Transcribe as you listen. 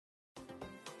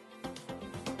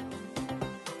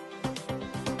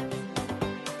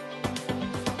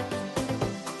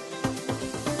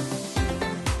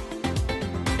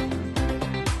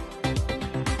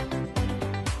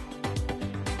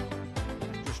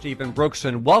Stephen Brooks,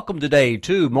 and welcome today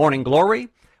to Morning Glory.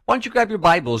 Why don't you grab your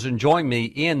Bibles and join me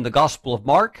in the Gospel of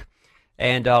Mark?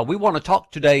 And we want to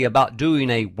talk today about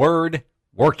doing a word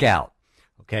workout.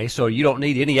 Okay, so you don't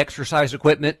need any exercise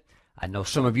equipment. I know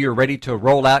some of you are ready to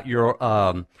roll out your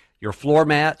floor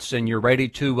mats, and you're ready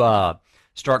to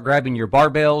start grabbing your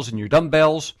barbells and your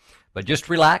dumbbells. But just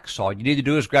relax. All you need to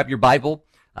do is grab your Bible.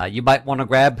 You might want to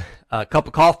grab a cup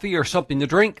of coffee or something to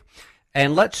drink.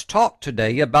 And let's talk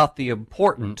today about the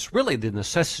importance, really the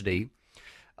necessity,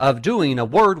 of doing a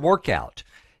word workout.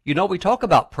 You know, we talk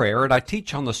about prayer, and I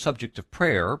teach on the subject of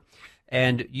prayer,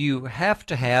 and you have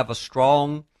to have a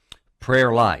strong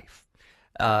prayer life.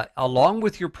 Along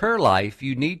with your prayer life,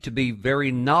 you need to be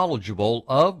very knowledgeable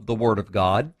of the Word of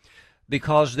God,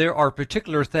 because there are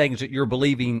particular things that you're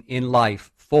believing in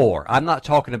life for. I'm not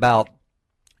talking about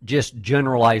just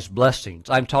generalized blessings.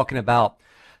 I'm talking about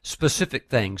specific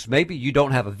things. Maybe you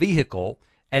don't have a vehicle,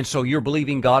 and so you're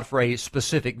believing God for a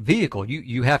specific vehicle.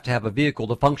 You have to have a vehicle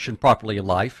to function properly in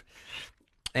life.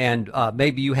 And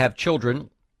maybe you have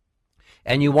children,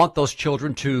 and you want those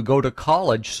children to go to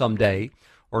college someday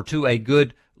or to a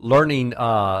good learning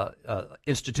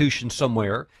institution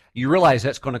somewhere. You realize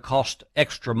that's going to cost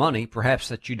extra money, perhaps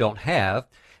that you don't have,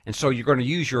 and so you're going to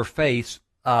use your faith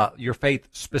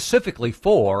specifically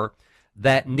for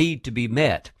that need to be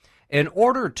met. In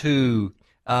order to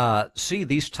see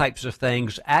these types of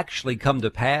things actually come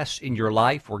to pass in your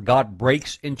life, where God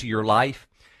breaks into your life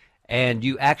and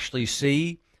you actually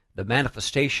see the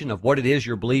manifestation of what it is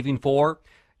you're believing for,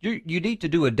 you need to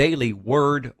do a daily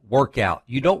word workout.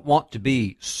 You don't want to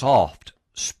be soft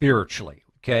spiritually,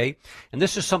 okay? And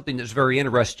this is something that's very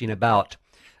interesting about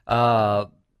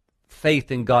faith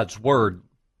in God's Word.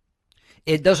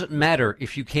 It doesn't matter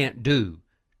if you can't do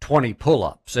 20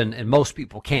 pull-ups, and most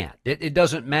people can't. It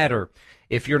doesn't matter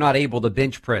if you're not able to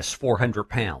bench press 400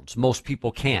 pounds. Most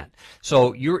people can't.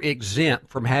 So you're exempt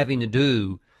from having to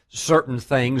do certain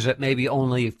things that maybe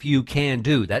only a few can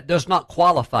do. That does not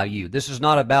qualify you. This is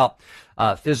not about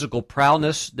physical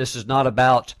prowess. This is not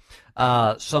about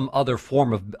some other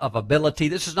form of ability.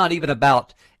 This is not even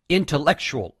about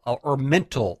intellectual or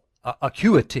mental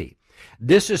acuity.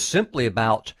 This is simply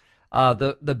about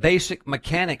the basic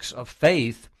mechanics of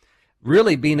faith,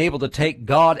 really being able to take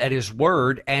God at His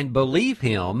Word and believe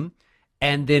Him,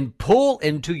 and then pull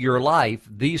into your life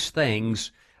these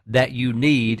things that you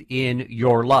need in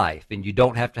your life. And you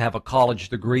don't have to have a college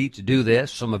degree to do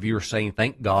this. Some of you are saying,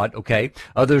 thank God. Okay.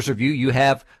 Others of you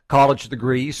have college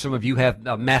degrees. Some of you have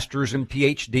masters and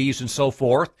PhDs and so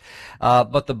forth.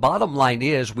 But the bottom line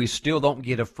is, we still don't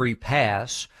get a free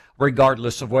pass,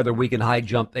 regardless of whether we can high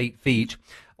jump 8 feet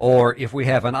or if we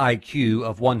have an IQ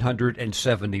of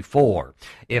 174.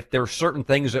 If there are certain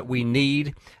things that we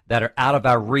need that are out of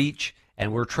our reach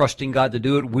and we're trusting God to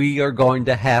do it, we are going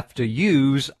to have to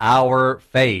use our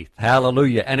faith.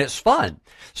 Hallelujah. And it's fun.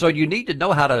 So you need to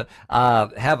know how to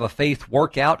have a faith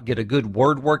workout, get a good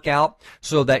word workout,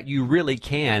 so that you really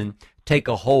can take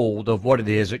a hold of what it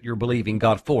is that you're believing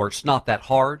God for. It's not that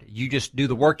hard. You just do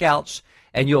the workouts,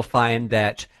 and you'll find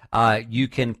that you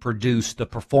can produce the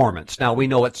performance. Now, we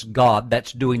know it's God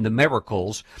that's doing the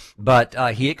miracles, but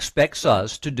He expects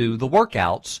us to do the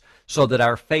workouts so that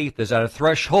our faith is at a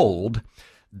threshold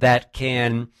that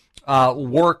can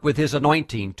work with His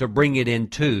anointing to bring it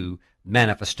into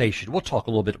manifestation. We'll talk a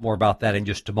little bit more about that in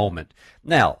just a moment.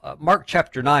 Now, Mark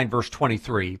chapter 9, verse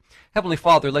 23. Heavenly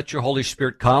Father, let your Holy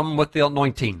Spirit come with the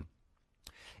anointing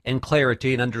and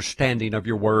clarity and understanding of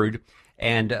your word,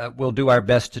 and we'll do our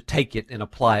best to take it and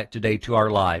apply it today to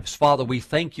our lives. Father, we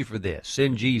thank you for this.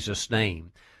 In Jesus'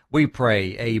 name, we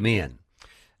pray, amen.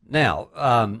 Now,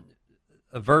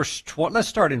 let's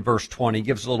start in verse 20. It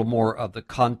gives a little more of the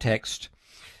context.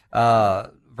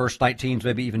 Verse 19 is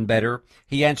maybe even better.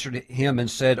 He answered him and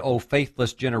said, O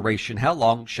faithless generation, how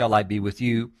long shall I be with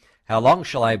you? How long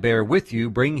shall I bear with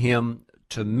you? Bring him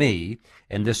to me.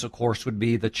 And this, of course, would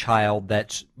be the child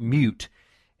that's mute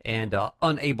and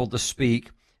unable to speak,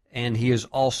 and he is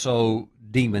also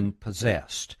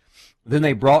demon-possessed. Then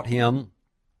they brought him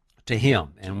to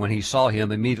him, and when he saw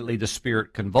him, immediately the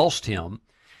spirit convulsed him.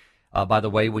 By the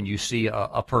way, when you see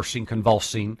a person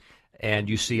convulsing, and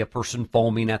you see a person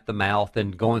foaming at the mouth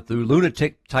and going through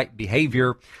lunatic-type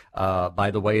behavior, by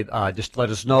the way, just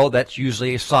let us know that's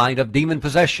usually a sign of demon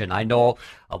possession. I know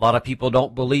a lot of people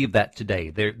don't believe that today.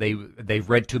 They've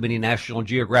read too many National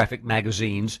Geographic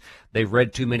magazines. They've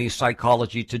read too many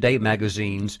Psychology Today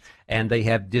magazines, and they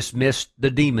have dismissed the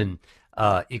demon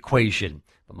equation.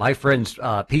 But my friends,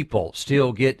 people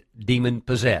still get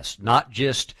demon-possessed, not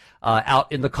just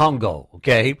out in the Congo,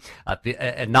 okay,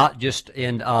 and not just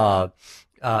in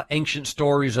ancient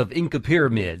stories of Inca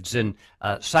pyramids and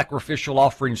sacrificial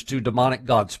offerings to demonic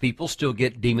gods. People still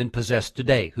get demon-possessed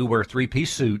today who wear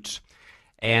three-piece suits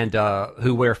and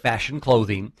who wear fashion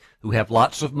clothing, who have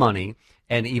lots of money,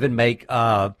 and even make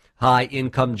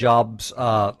high-income jobs,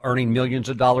 earning millions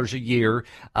of dollars a year.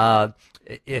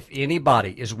 If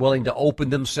anybody is willing to open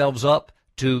themselves up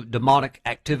to demonic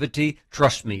activity,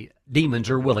 trust me, demons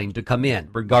are willing to come in,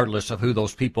 regardless of who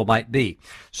those people might be.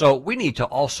 So we need to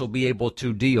also be able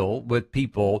to deal with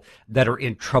people that are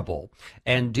in trouble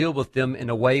and deal with them in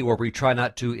a way where we try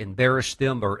not to embarrass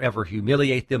them or ever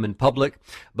humiliate them in public,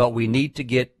 but we need to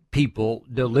get people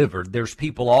delivered. There's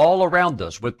people all around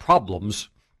us with problems,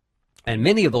 and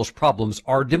many of those problems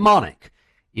are demonic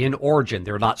in origin.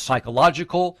 They're not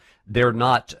psychological. They're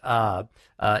not,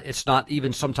 it's not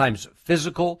even sometimes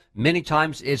physical. Many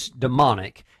times it's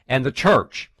demonic. And the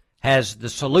church has the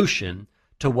solution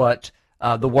to what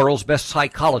the world's best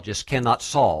psychologists cannot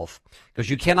solve, because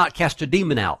you cannot cast a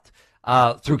demon out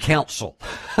through counsel.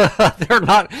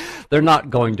 They're not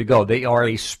going to go. They are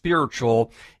a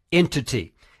spiritual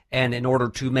entity. And in order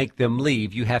to make them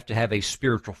leave, you have to have a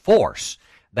spiritual force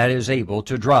that is able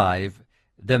to drive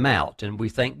them out. And we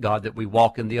thank God that we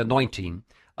walk in the anointing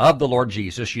of the Lord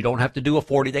Jesus. You don't have to do a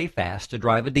 40-day fast to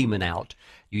drive a demon out.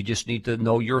 You just need to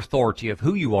know your authority of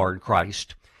who you are in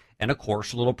Christ. And of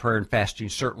course, a little prayer and fasting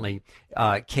certainly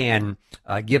can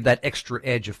give that extra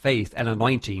edge of faith and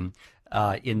anointing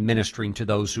in ministering to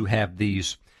those who have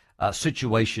these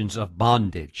situations of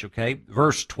bondage. Okay,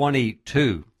 verse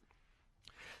 22.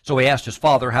 So he asked his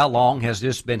father, how long has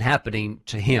this been happening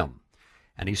to him?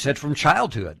 And he said, from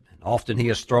childhood. And often he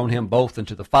has thrown him both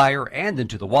into the fire and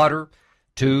into the water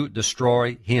to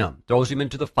destroy him. Throws him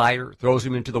into the fire, throws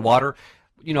him into the water.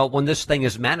 You know, when this thing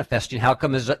is manifesting, how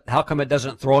come it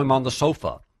doesn't throw him on the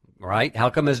sofa, right? How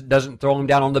come it doesn't throw him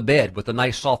down on the bed with the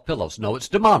nice soft pillows? No, it's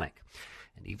demonic.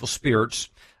 And evil spirits,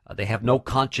 they have no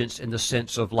conscience in the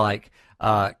sense of like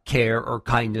care or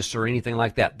kindness or anything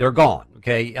like that. They're gone,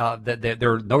 okay?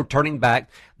 There's no turning back.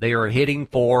 They are heading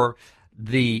for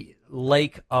the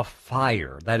lake of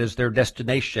fire. That is their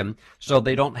destination. So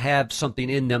they don't have something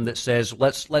in them that says,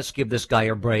 let's give this guy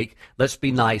a break. Let's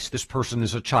be nice. This person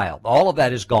is a child. All of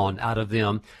that is gone out of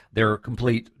them. They're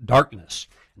complete darkness.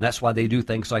 And that's why they do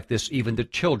things like this even to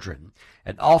children.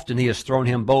 And often he has thrown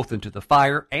him both into the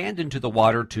fire and into the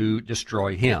water to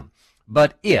destroy him.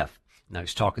 But if, now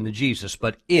he's talking to Jesus,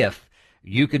 but if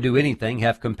you can do anything,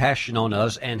 have compassion on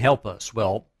us and help us.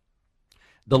 Well,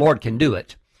 the Lord can do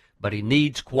it, but he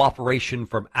needs cooperation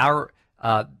from our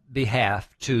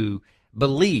behalf to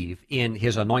believe in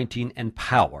his anointing and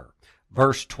power.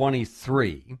 Verse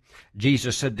 23,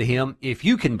 Jesus said to him, if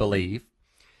you can believe,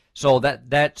 so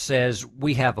that says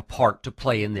we have a part to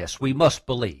play in this. We must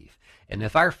believe. And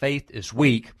if our faith is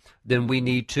weak, then we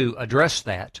need to address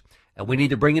that, and we need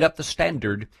to bring it up to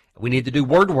standard. We need to do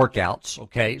word workouts,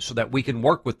 okay, so that we can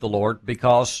work with the Lord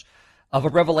because of a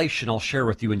revelation I'll share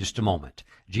with you in just a moment.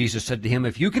 Jesus said to him,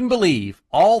 if you can believe,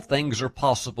 all things are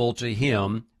possible to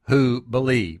him who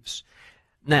believes.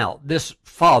 Now, this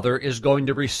father is going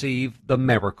to receive the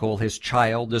miracle. His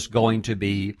child is going to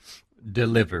be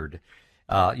delivered.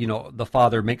 The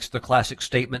father makes the classic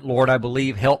statement, Lord, I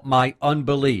believe, help my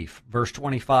unbelief. Verse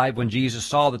 25, when Jesus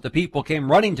saw that the people came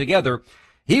running together,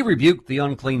 he rebuked the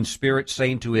unclean spirit,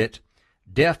 saying to it,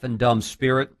 deaf and dumb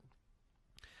spirit,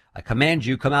 I command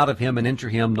you, come out of him and enter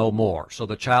him no more. So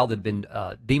the child had been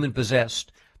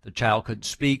demon-possessed. The child couldn't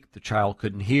speak. The child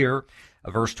couldn't hear.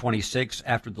 Verse 26,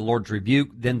 after the Lord's rebuke,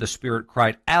 then the spirit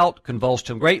cried out, convulsed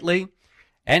him greatly,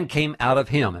 and came out of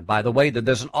him. And by the way, there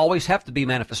doesn't always have to be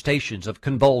manifestations of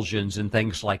convulsions and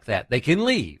things like that. They can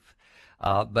leave.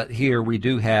 But here we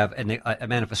do have a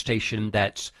manifestation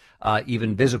that's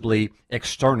even visibly,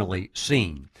 externally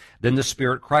seen. Then the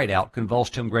spirit cried out,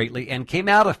 convulsed him greatly, and came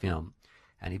out of him.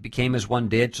 And he became as one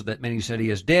dead, so that many said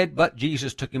he is dead. But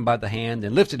Jesus took him by the hand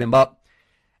and lifted him up,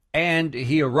 and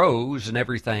he arose, and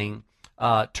everything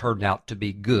turned out to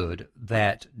be good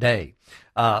that day.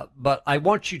 But I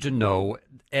want you to know,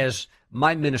 as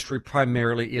my ministry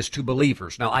primarily is to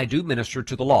believers. Now, I do minister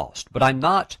to the lost, but I'm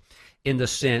not in the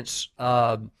sense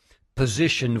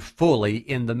positioned fully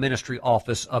in the ministry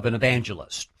office of an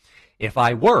evangelist. If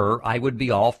I were, I would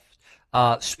be off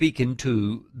speaking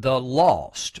to the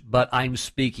lost, but I'm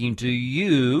speaking to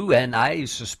you, and I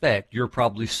suspect you're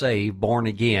probably saved, born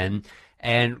again,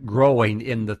 and growing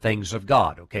in the things of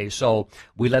God. Okay, so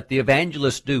we let the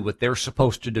evangelists do what they're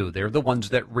supposed to do. They're the ones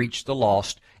that reach the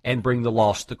lost and bring the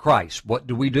lost to Christ. What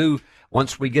do we do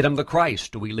once we get them to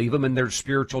Christ? Do we leave them in their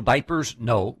spiritual diapers?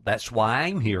 No. That's why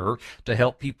I'm here, to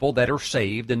help people that are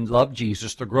saved and love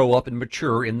Jesus to grow up and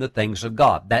mature in the things of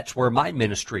God. That's where my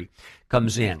ministry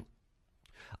comes in.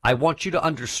 I want you to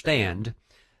understand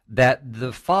that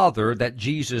the father that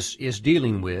Jesus is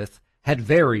dealing with had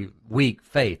very weak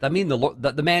faith. I mean,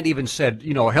 the man even said,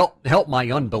 help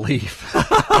my unbelief.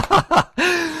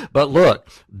 But look,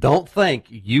 don't think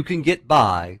you can get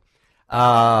by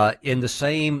in the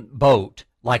same boat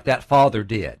like that father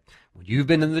did. You've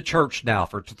been in the church now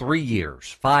for 3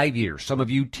 years, 5 years, some of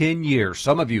you 10 years,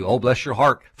 some of you, oh bless your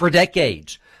heart, for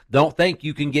decades. Don't think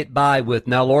you can get by with,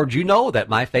 now, Lord, you know that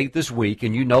my faith is weak,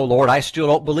 and you know, Lord, I still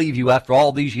don't believe you after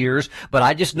all these years, but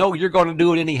I just know you're going to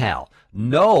do it anyhow.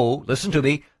 No, listen to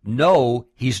me, no,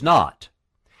 he's not.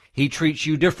 He treats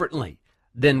you differently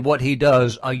than what he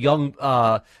does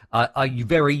a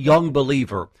very young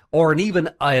believer, or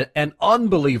an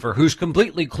unbeliever who's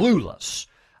completely clueless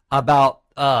about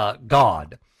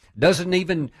God.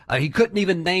 He couldn't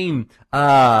even name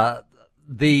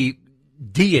the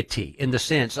deity in the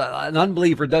sense. An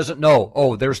unbeliever doesn't know,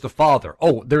 oh, there's the Father,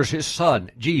 oh, there's his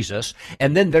Son, Jesus,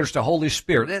 and then there's the Holy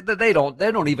Spirit. They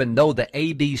don't even know the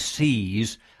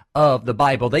ABCs of the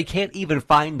Bible. They can't even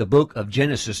find the book of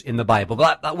Genesis in the Bible.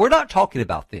 But we're not talking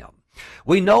about them.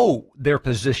 We know their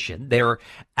position. They're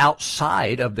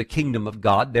outside of the kingdom of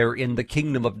God. They're in the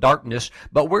kingdom of darkness.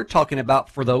 But we're talking about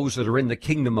for those that are in the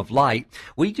kingdom of light.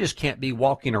 We just can't be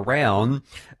walking around,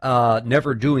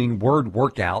 never doing word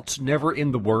workouts, never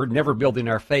in the word, never building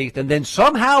our faith, and then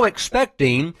somehow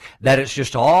expecting that it's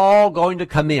just all going to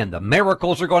come in. The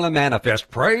miracles are going to manifest.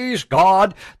 Praise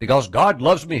God, because God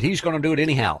loves me and he's going to do it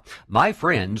anyhow. My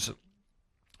friends,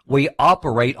 we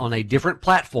operate on a different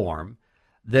platform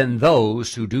than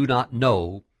those who do not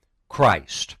know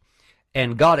Christ.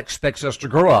 And God expects us to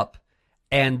grow up,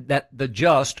 and that the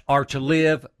just are to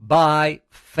live by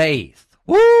faith.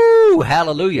 Woo!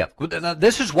 Hallelujah. Now,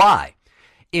 this is why.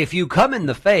 If you come in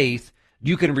the faith,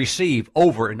 you can receive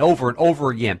over and over and over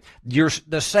again.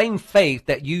 The same faith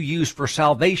that you use for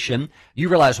salvation, you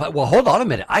realize, well, hold on a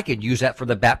minute. I can use that for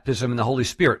the baptism in the Holy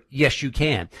Spirit. Yes, you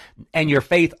can. And your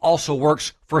faith also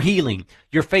works for healing.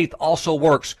 Your faith also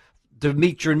works to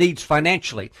meet your needs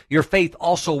financially. Your faith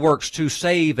also works to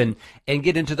save and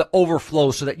get into the overflow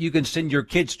so that you can send your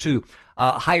kids to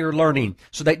higher learning,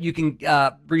 so that you can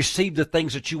receive the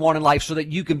things that you want in life, so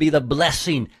that you can be the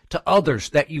blessing to others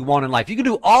that you want in life. You can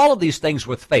do all of these things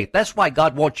with faith. That's why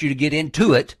God wants you to get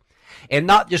into it and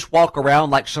not just walk around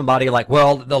like somebody like,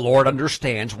 well, the Lord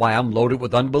understands why I'm loaded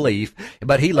with unbelief,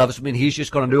 but he loves me and he's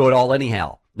just going to do it all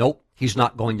anyhow. Nope. He's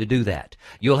not going to do that.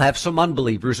 You'll have some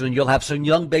unbelievers and you'll have some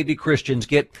young baby Christians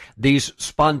get these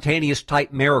spontaneous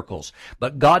type miracles.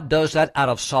 But God does that out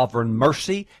of sovereign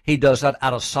mercy. He does that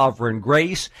out of sovereign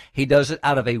grace. He does it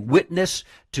out of a witness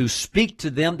to speak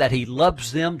to them that he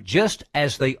loves them just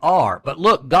as they are. But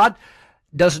look, God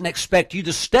doesn't expect you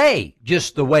to stay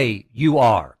just the way you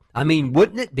are. I mean,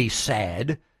 wouldn't it be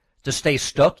sad to stay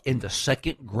stuck in the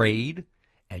second grade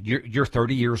and you're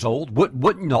 30 years old?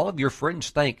 Wouldn't all of your friends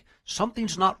think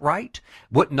something's not right?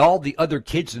 Wouldn't all the other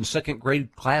kids in second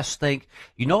grade class think,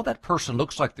 that person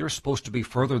looks like they're supposed to be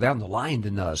further down the line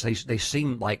than us. They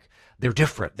seem like they're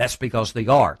different. That's because they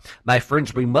are. My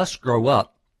friends, we must grow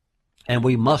up and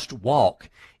we must walk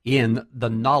in the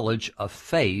knowledge of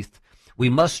faith. We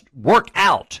must work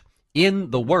out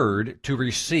in the Word to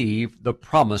receive the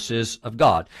promises of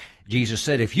God. Jesus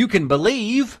said, if you can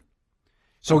believe,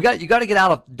 so you got to get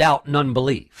out of doubt and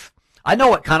unbelief. I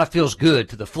know it kind of feels good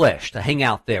to the flesh to hang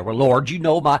out there. Well, Lord,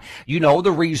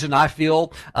 the reason I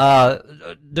feel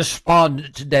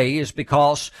despondent today is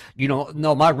because,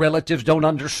 my relatives don't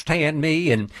understand me.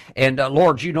 And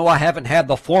Lord, I haven't had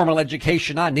the formal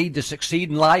education I need to succeed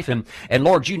in life. And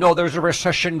Lord, there's a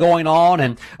recession going on.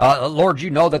 And Lord,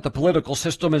 that the political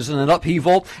system is in an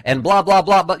upheaval and blah, blah,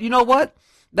 blah. But you know what?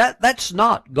 That's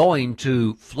not going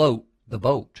to float the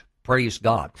boat. Praise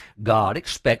God. God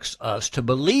expects us to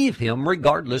believe him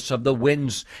regardless of the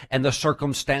winds and the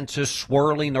circumstances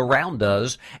swirling around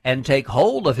us, and take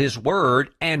hold of his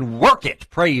word and work it,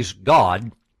 praise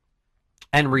God,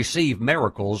 and receive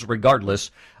miracles regardless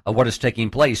of what is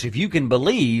taking place. If you can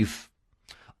believe,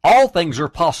 all things are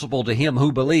possible to him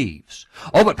who believes.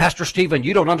 Oh, but Pastor Stephen,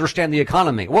 you don't understand the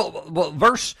economy. Well,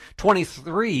 verse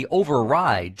 23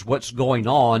 overrides what's going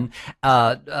on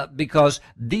because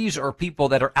these are people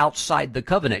that are outside the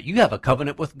covenant. You have a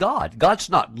covenant with God.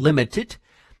 God's not limited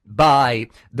by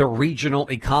the regional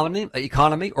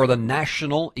economy or the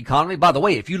national economy. By the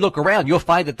way, if you look around, you'll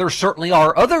find that there certainly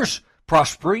are others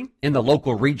prospering in the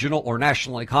local, regional, or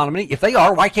national economy. If they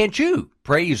are, why can't you?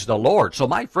 Praise the Lord. So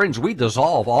my friends, we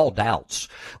dissolve all doubts.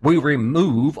 We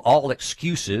remove all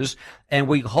excuses, and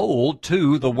we hold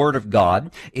to the Word of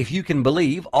God. If you can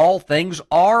believe, all things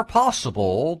are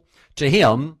possible to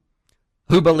him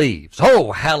who believes.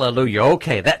 Oh, hallelujah.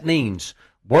 Okay, that means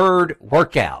word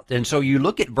workout. And so you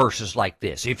look at verses like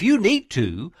this. If you need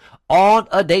to, on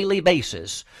a daily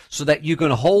basis, so that you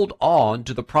can hold on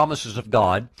to the promises of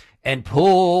God and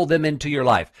pull them into your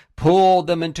life. Pull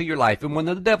them into your life. And when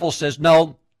the devil says,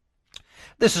 no,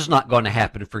 this is not going to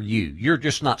happen for you. You're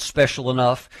just not special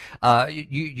enough.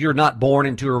 You're not born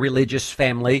into a religious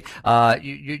family.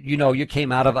 You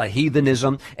came out of a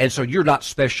heathenism, and so you're not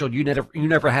special. You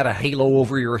never had a halo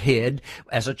over your head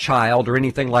as a child or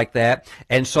anything like that.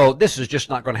 And so this is just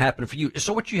not going to happen for you.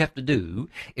 So what you have to do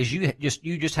is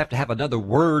you just have to have another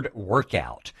word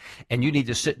workout, and you need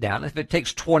to sit down. If it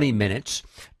takes 20 minutes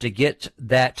to get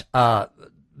that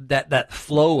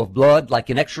flow of blood, like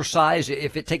in exercise,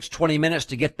 if it takes 20 minutes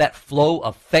to get that flow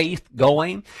of faith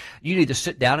going, you need to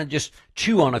sit down and just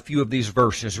chew on a few of these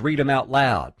verses, read them out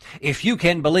loud. If you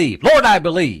can believe, Lord, I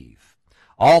believe.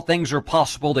 All things are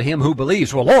possible to him who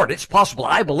believes. Well, Lord, it's possible.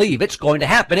 I believe it's going to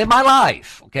happen in my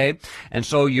life. Okay? And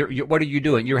so what are you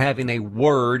doing? You're having a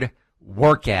word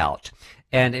workout.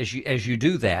 And as you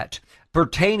do that,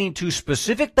 pertaining to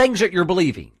specific things that you're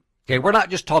believing. Okay, we're not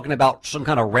just talking about some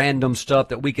kind of random stuff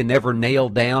that we can never nail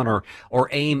down or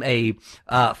aim a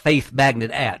faith magnet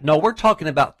at. No, we're talking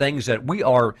about things that we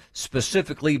are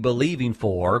specifically believing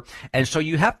for, and so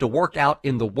you have to work out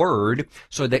in the Word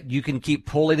so that you can keep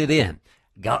pulling it in.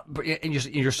 God, and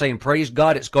you're saying, praise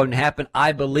God, it's going to happen.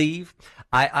 I believe.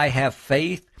 I have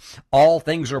faith. All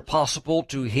things are possible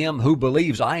to him who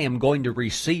believes. I am going to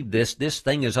receive this. This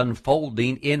thing is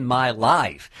unfolding in my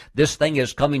life. This thing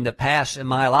is coming to pass in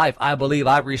my life. I believe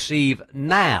I receive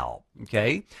now.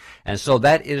 Okay? And so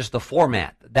that is the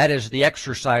format. That is the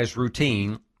exercise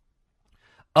routine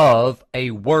of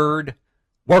a word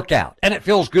workout. And it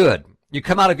feels good. You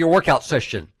come out of your workout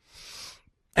session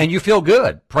and you feel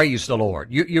good. Praise the Lord.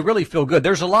 You really feel good.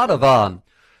 There's a lot of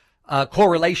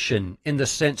correlation in the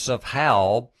sense of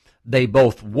how they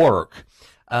both work.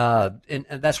 And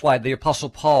that's why the Apostle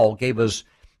Paul gave us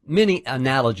many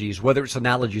analogies, whether it's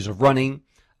analogies of running,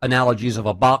 analogies of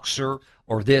a boxer,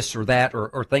 or this or that,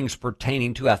 or things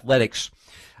pertaining to athletics.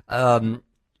 There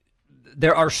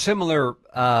are similar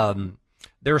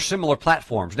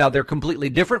platforms. Now, they're completely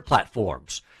different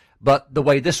platforms, but the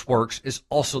way this works is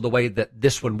also the way that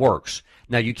this one works.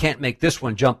 Now, you can't make this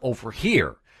one jump over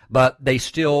here, but they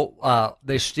still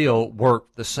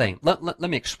work the same. Let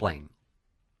me explain.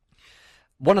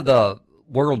 One of the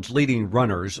world's leading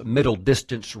runners, middle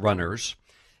distance runners,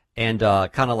 and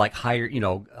kind of like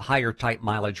higher type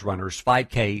mileage runners,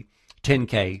 5K,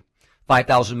 10K,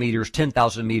 5,000 meters,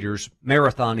 10,000 meters,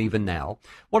 marathon even now.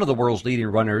 One of the world's leading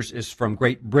runners is from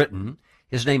Great Britain.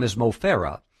 His name is Mo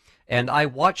Farah, and I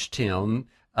watched him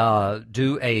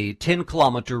do a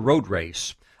 10-kilometer road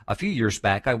race. A few years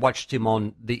back, I watched him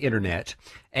on the internet,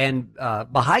 and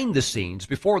behind the scenes,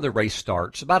 before the race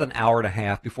starts, about an hour and a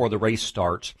half before the race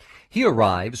starts, he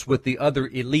arrives with the other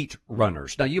elite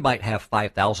runners. Now, you might have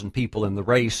 5,000 people in the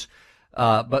race,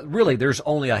 but really there's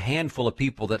only a handful of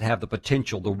people that have the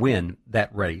potential to win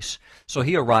that race. So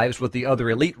he arrives with the other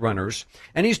elite runners,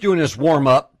 and he's doing his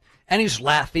warm-up, and he's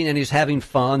laughing, and he's having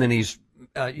fun, and he's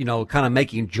kind of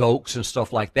making jokes and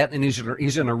stuff like that, and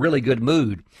he's in a really good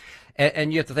mood.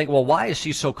 And you have to think, well, why is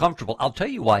he so comfortable? I'll tell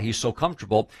you why he's so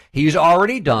comfortable. He's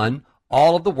already done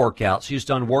all of the workouts. He's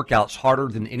done workouts harder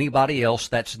than anybody else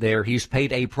that's there. He's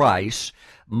paid a price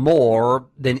more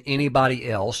than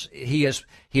anybody else. He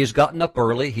has gotten up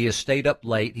early. He has stayed up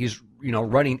late. He's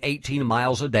running 18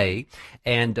 miles a day,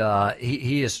 and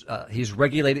he's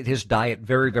regulated his diet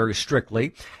very, very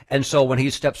strictly. And so when he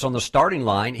steps on the starting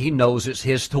line, he knows it's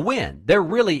his to win. There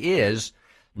really is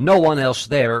no one else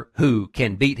there who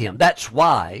can beat him. That's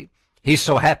why he's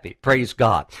so happy. Praise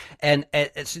God. And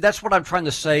see, that's what I'm trying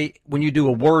to say when you do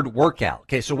a word workout.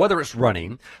 Okay, so whether it's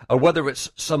running or whether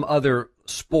it's some other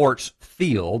sports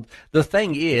field, the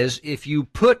thing is, if you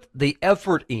put the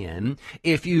effort in,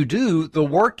 if you do the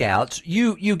workouts,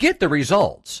 you get the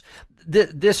results.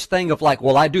 This thing of like,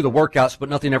 well, I do the workouts, but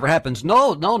nothing ever happens.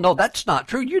 No, that's not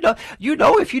true. You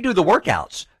know, if you do the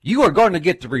workouts, you are going to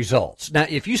get the results. Now,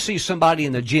 if you see somebody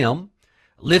in the gym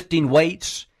lifting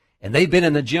weights, and they've been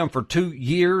in the gym for 2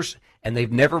 years, and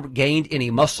they've never gained any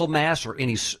muscle mass or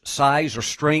any size or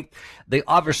strength, they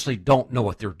obviously don't know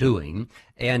what they're doing,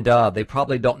 and they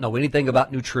probably don't know anything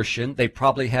about nutrition. They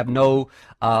probably have no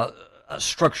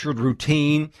structured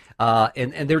routine,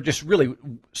 and they're just really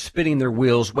spinning their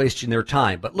wheels, wasting their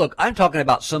time. But look, I'm talking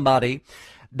about somebody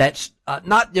that's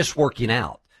not just working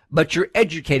out, but you're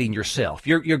educating yourself.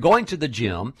 You're going to the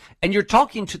gym, and you're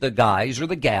talking to the guys or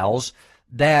the gals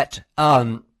that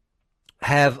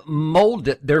have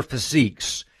molded their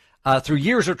physiques through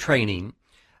years of training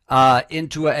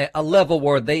into a level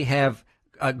where they have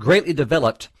greatly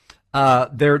developed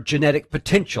their genetic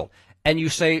potential. And you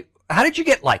say, how did you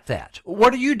get like that?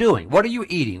 What are you doing? What are you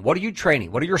eating? What are you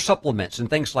training? What are your supplements and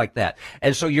things like that?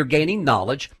 And so you're gaining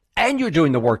knowledge and you're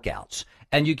doing the workouts.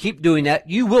 And you keep doing that,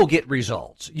 you will get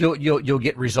results. You'll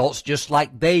get results just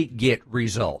like they get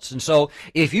results. And so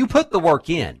if you put the work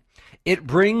in, it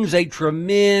brings a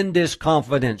tremendous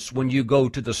confidence when you go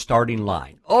to the starting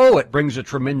line. Oh, it brings a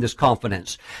tremendous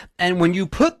confidence. And when you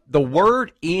put the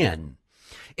word in,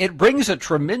 it brings a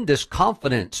tremendous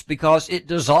confidence because it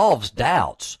dissolves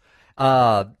doubts.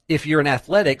 If you're in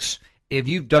athletics, if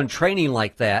you've done training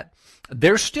like that,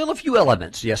 there's still a few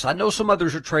elements. Yes, I know some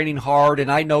others are training hard,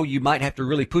 and I know you might have to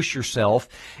really push yourself,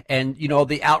 and, you know,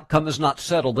 the outcome is not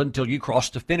settled until you cross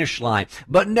the finish line.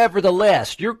 But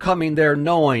nevertheless, you're coming there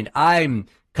knowing I'm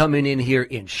coming in here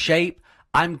in shape.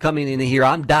 I'm coming in here.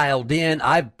 I'm dialed in.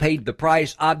 I've paid the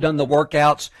price. I've done the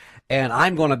workouts, and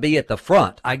I'm going to be at the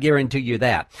front. I guarantee you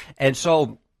that. And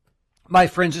so, my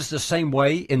friends, it's the same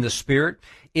way in the spirit.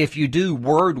 If you do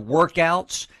word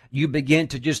workouts, you begin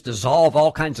to just dissolve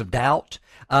all kinds of doubt.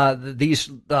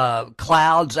 These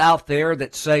clouds out there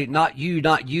that say, not you,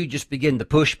 not you, just begin to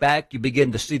push back. You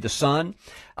begin to see the sun.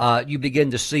 You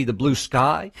begin to see the blue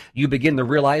sky. You begin to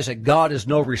realize that God is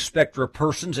no respecter of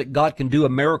persons, that God can do a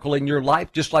miracle in your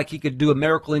life just like he could do a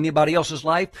miracle in anybody else's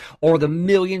life, or the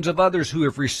millions of others who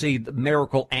have received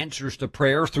miracle answers to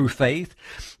prayer through faith.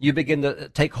 You begin to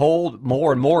take hold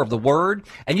more and more of the word,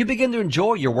 and you begin to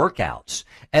enjoy your workouts.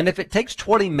 And if it takes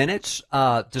 20 minutes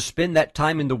to spend that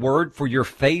time in the word for your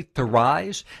faith to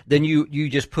rise, then you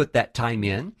just put that time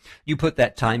in. You put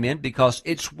that time in because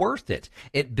it's worth it.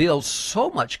 It builds so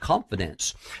much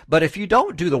confidence. But if you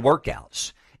don't do the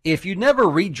workouts, if you never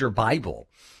read your Bible,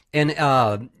 and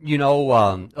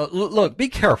look, be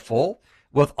careful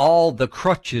with all the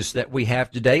crutches that we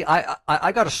have today.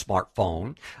 I got a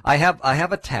smartphone. I have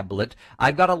a tablet.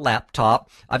 I've got a laptop.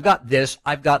 I've got this.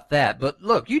 I've got that. But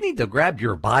look, you need to grab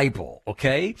your Bible,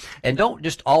 okay? And don't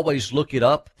just always look it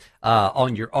up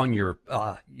on your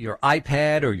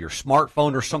iPad or your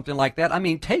smartphone or something like that. I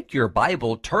mean, take your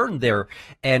Bible, turn there,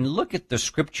 and look at the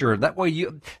scripture. That way,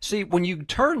 you see, when you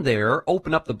turn there,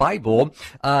 open up the Bible,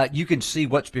 you can see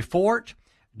what's before it.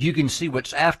 You can see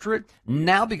what's after it.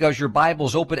 Now, because your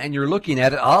Bible's open and you're looking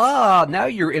at it, now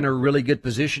you're in a really good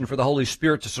position for the Holy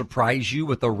Spirit to surprise you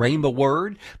with a rhema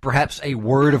word, perhaps a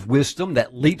word of wisdom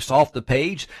that leaps off the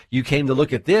page. You came to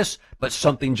look at this, but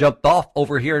something jumped off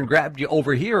over here and grabbed you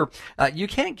over here. You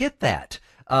can't get that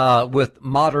with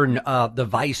modern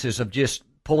devices of just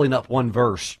pulling up one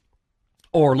verse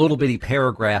or a little bitty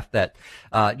paragraph that,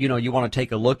 you want to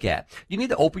take a look at. You need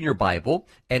to open your Bible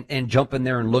and jump in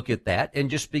there and look at that and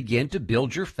just begin to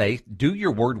build your faith, do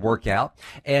your word workout.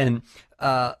 And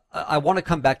I want to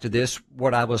come back to this,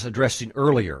 what I was addressing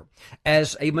earlier.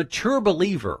 As a mature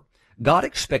believer, God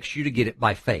expects you to get it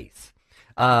by faith.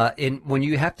 And when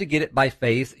you have to get it by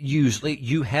faith, usually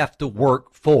you have to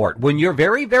work for it. When you're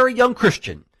very, very young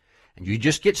Christian and you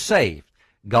just get saved,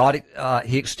 God,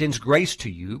 he extends grace to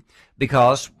you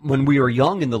because when we were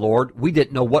young in the Lord, we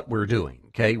didn't know what we were doing.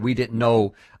 Okay, we didn't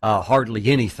know hardly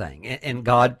anything, and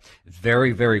God is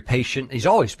very, very patient. He's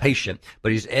always patient,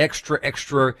 but he's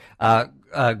extra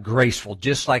graceful,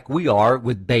 just like we are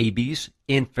with babies,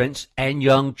 infants, and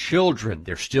young children.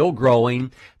 They're still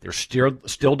growing. They're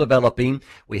still developing.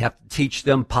 We have to teach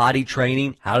them potty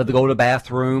training, how to go to the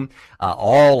bathroom,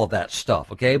 all of that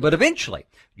stuff. Okay, but eventually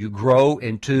you grow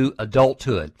into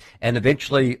adulthood, and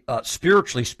eventually,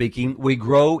 spiritually speaking, we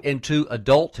grow into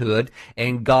adulthood,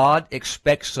 and God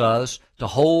expects us to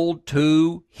hold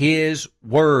to his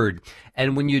word.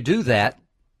 And when you do that,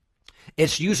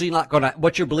 it's usually not going to,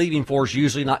 what you're believing for is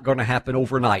usually not going to happen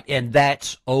overnight, and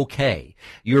that's okay.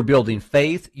 You're building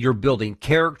faith, you're building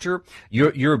character,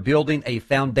 you're building a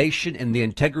foundation in the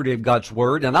integrity of God's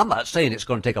word, and I'm not saying it's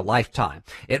going to take a lifetime.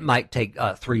 It might take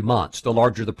 3 months. The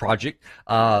larger the project,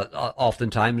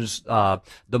 oftentimes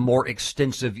the more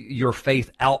extensive your faith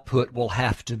output will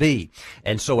have to be,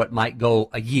 and so it might go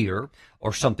a year,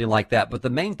 or something like that. But the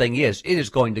main thing is, it is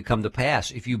going to come to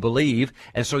pass if you believe.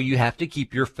 And so you have to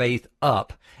keep your faith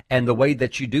up. And the way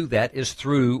that you do that is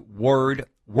through word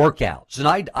workouts.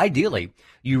 And ideally,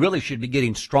 you really should be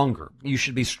getting stronger. You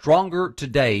should be stronger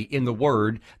today in the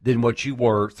Word than what you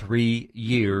were 3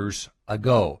 years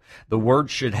ago. The Word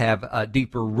should have a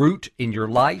deeper root in your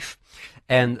life,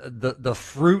 and the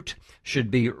fruit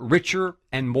should be richer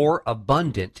and more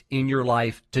abundant in your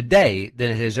life today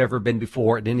than it has ever been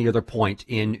before at any other point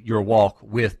in your walk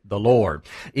with the Lord.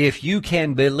 If you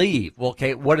can believe, well,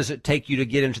 okay, what does it take you to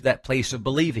get into that place of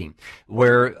believing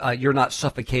where you're not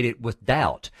suffocated with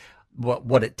doubt?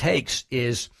 What it takes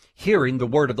is hearing the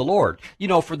word of the Lord. You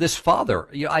know, for this father,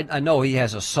 I know he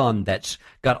has a son that's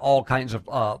got all kinds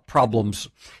of problems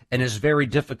and is very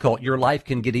difficult. Your life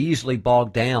can get easily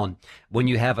bogged down when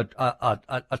you have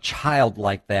a child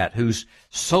like that who's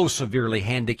so severely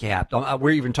handicapped.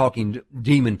 We're even talking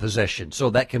demon possession, so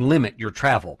that can limit your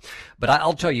travel. But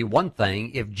I'll tell you one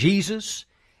thing, if Jesus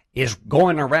is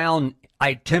going around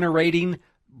itinerating,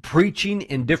 preaching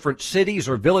in different cities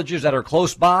or villages that are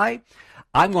close by,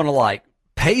 I'm going to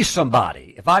pay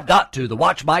somebody, if I've got to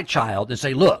watch my child and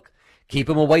say, look, keep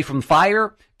him away from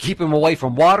fire, keep him away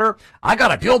from water. I got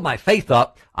to build my faith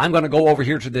up. I'm going to go over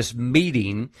here to this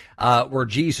meeting where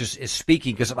Jesus is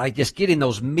speaking, because if I just get in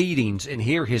those meetings and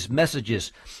hear his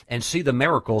messages and see the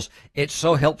miracles, it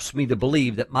so helps me to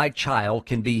believe that my child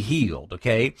can be healed,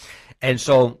 okay? And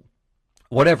so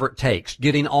whatever it takes,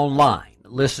 getting online,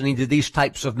 listening to these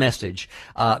types of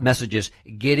messages,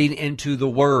 getting into the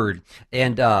Word,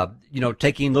 and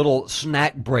taking little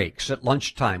snack breaks at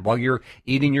lunchtime while you're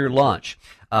eating your lunch.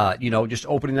 Just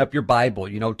opening up your Bible,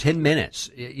 10 minutes,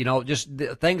 just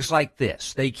things like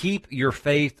this. They keep your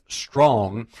faith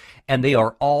strong, and they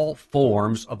are all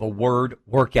forms of a word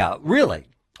workout. Really,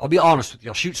 I'll be honest with you.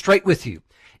 I'll shoot straight with you.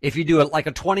 If you do it like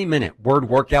a 20-minute word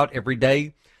workout every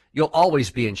day, you'll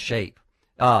always be in shape.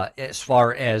 As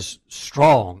far as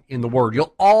strong in the Word,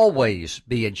 you'll always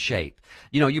be in shape.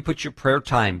 You put your prayer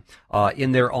time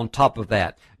in there on top of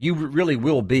that. You really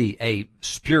will be a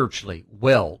spiritually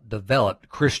well-developed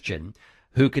Christian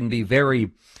who can be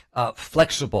very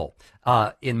flexible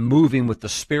in moving with the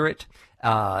Spirit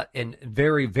and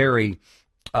very, very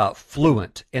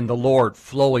fluent in the Lord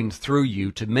flowing through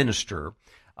you to minister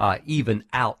even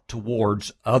out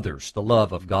towards others, the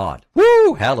love of God.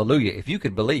 Woo! Hallelujah. If you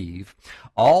can believe,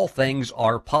 all things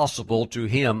are possible to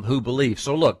him who believes.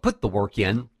 So look, put the work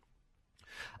in.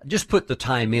 Just put the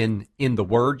time in the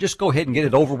Word. Just go ahead and get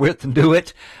it over with and do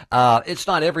it. It's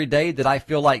not every day that I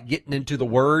feel like getting into the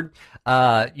Word.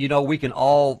 We can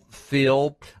all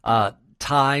feel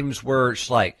times where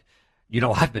it's like,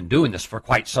 I've been doing this for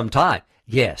quite some time.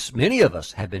 Yes, many of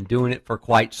us have been doing it for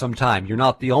quite some time. You're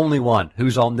not the only one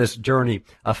who's on this journey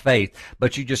of faith,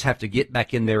 but you just have to get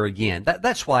back in there again.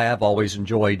 That's why I've always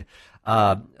enjoyed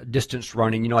distance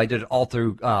running. I did it all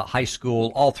through high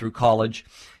school, all through college,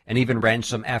 and even ran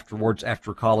some afterwards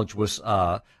after college was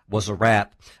a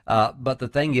wrap. But the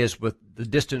thing is, with the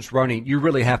distance running, you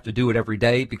really have to do it every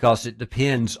day because it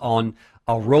depends on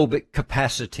aerobic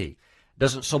capacity.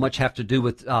 Doesn't so much have to do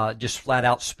with just flat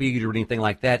out speed or anything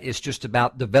like that. It's just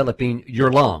about developing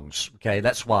your lungs. Okay,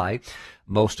 that's why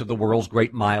most of the world's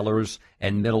great milers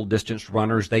and middle distance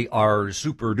runners, they are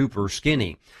super duper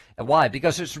skinny. And why?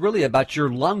 Because it's really about your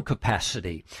lung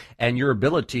capacity and your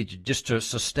ability to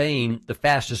sustain the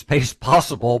fastest pace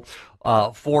possible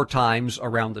 4 times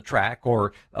around the track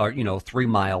or 3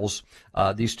 miles,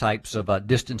 these types of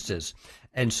distances.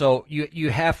 And so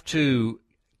you have to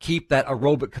keep that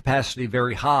aerobic capacity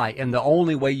very high, and the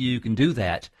only way you can do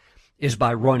that is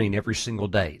by running every single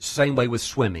day. Same way with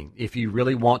swimming. If you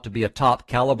really want to be a top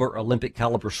caliber, Olympic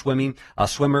caliber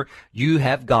swimmer, you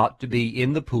have got to be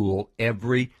in the pool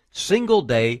every single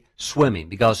day swimming,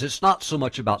 because it's not so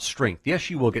much about strength. Yes,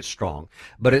 you will get strong,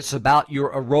 but it's about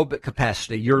your aerobic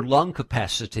capacity, your lung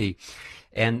capacity.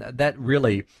 And that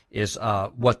really is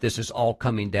what this is all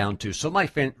coming down to. So my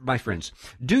friends,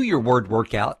 do your word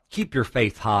workout, keep your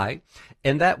faith high,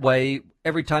 and that way,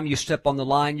 every time you step on the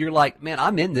line, you're like, man,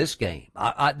 I'm in this game.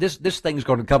 This thing's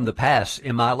going to come to pass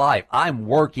in my life. I'm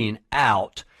working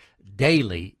out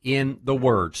daily in the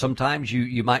Word. Sometimes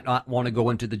you might not want to go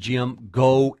into the gym.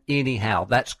 Go anyhow.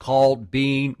 That's called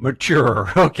being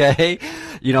mature, okay?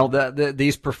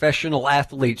 These professional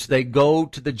athletes, they go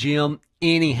to the gym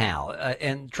anyhow.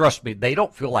 And trust me, they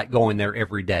don't feel like going there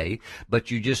every day,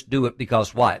 but you just do it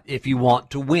because what? If you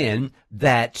want to win,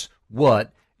 that's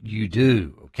what You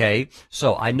do, okay?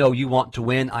 So I know you want to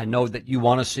win. I know that you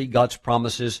want to see God's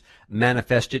promises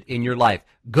manifested in your life.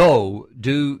 Go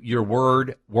do your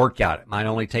word workout. It might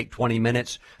only take 20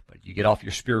 minutes, but you get off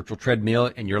your spiritual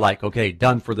treadmill and you're like, okay,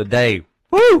 done for the day.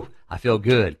 Woo! I feel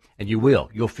good. And you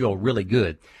will. You'll feel really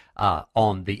good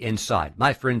on the inside.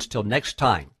 My friends, till next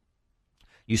time,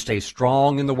 you stay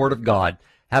strong in the Word of God.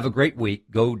 Have a great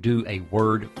week. Go do a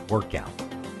word workout.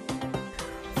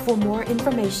 For more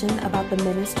information about the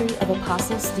ministry of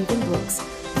Apostle Stephen Brooks,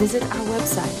 visit our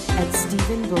website at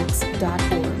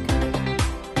stephenbrooks.org.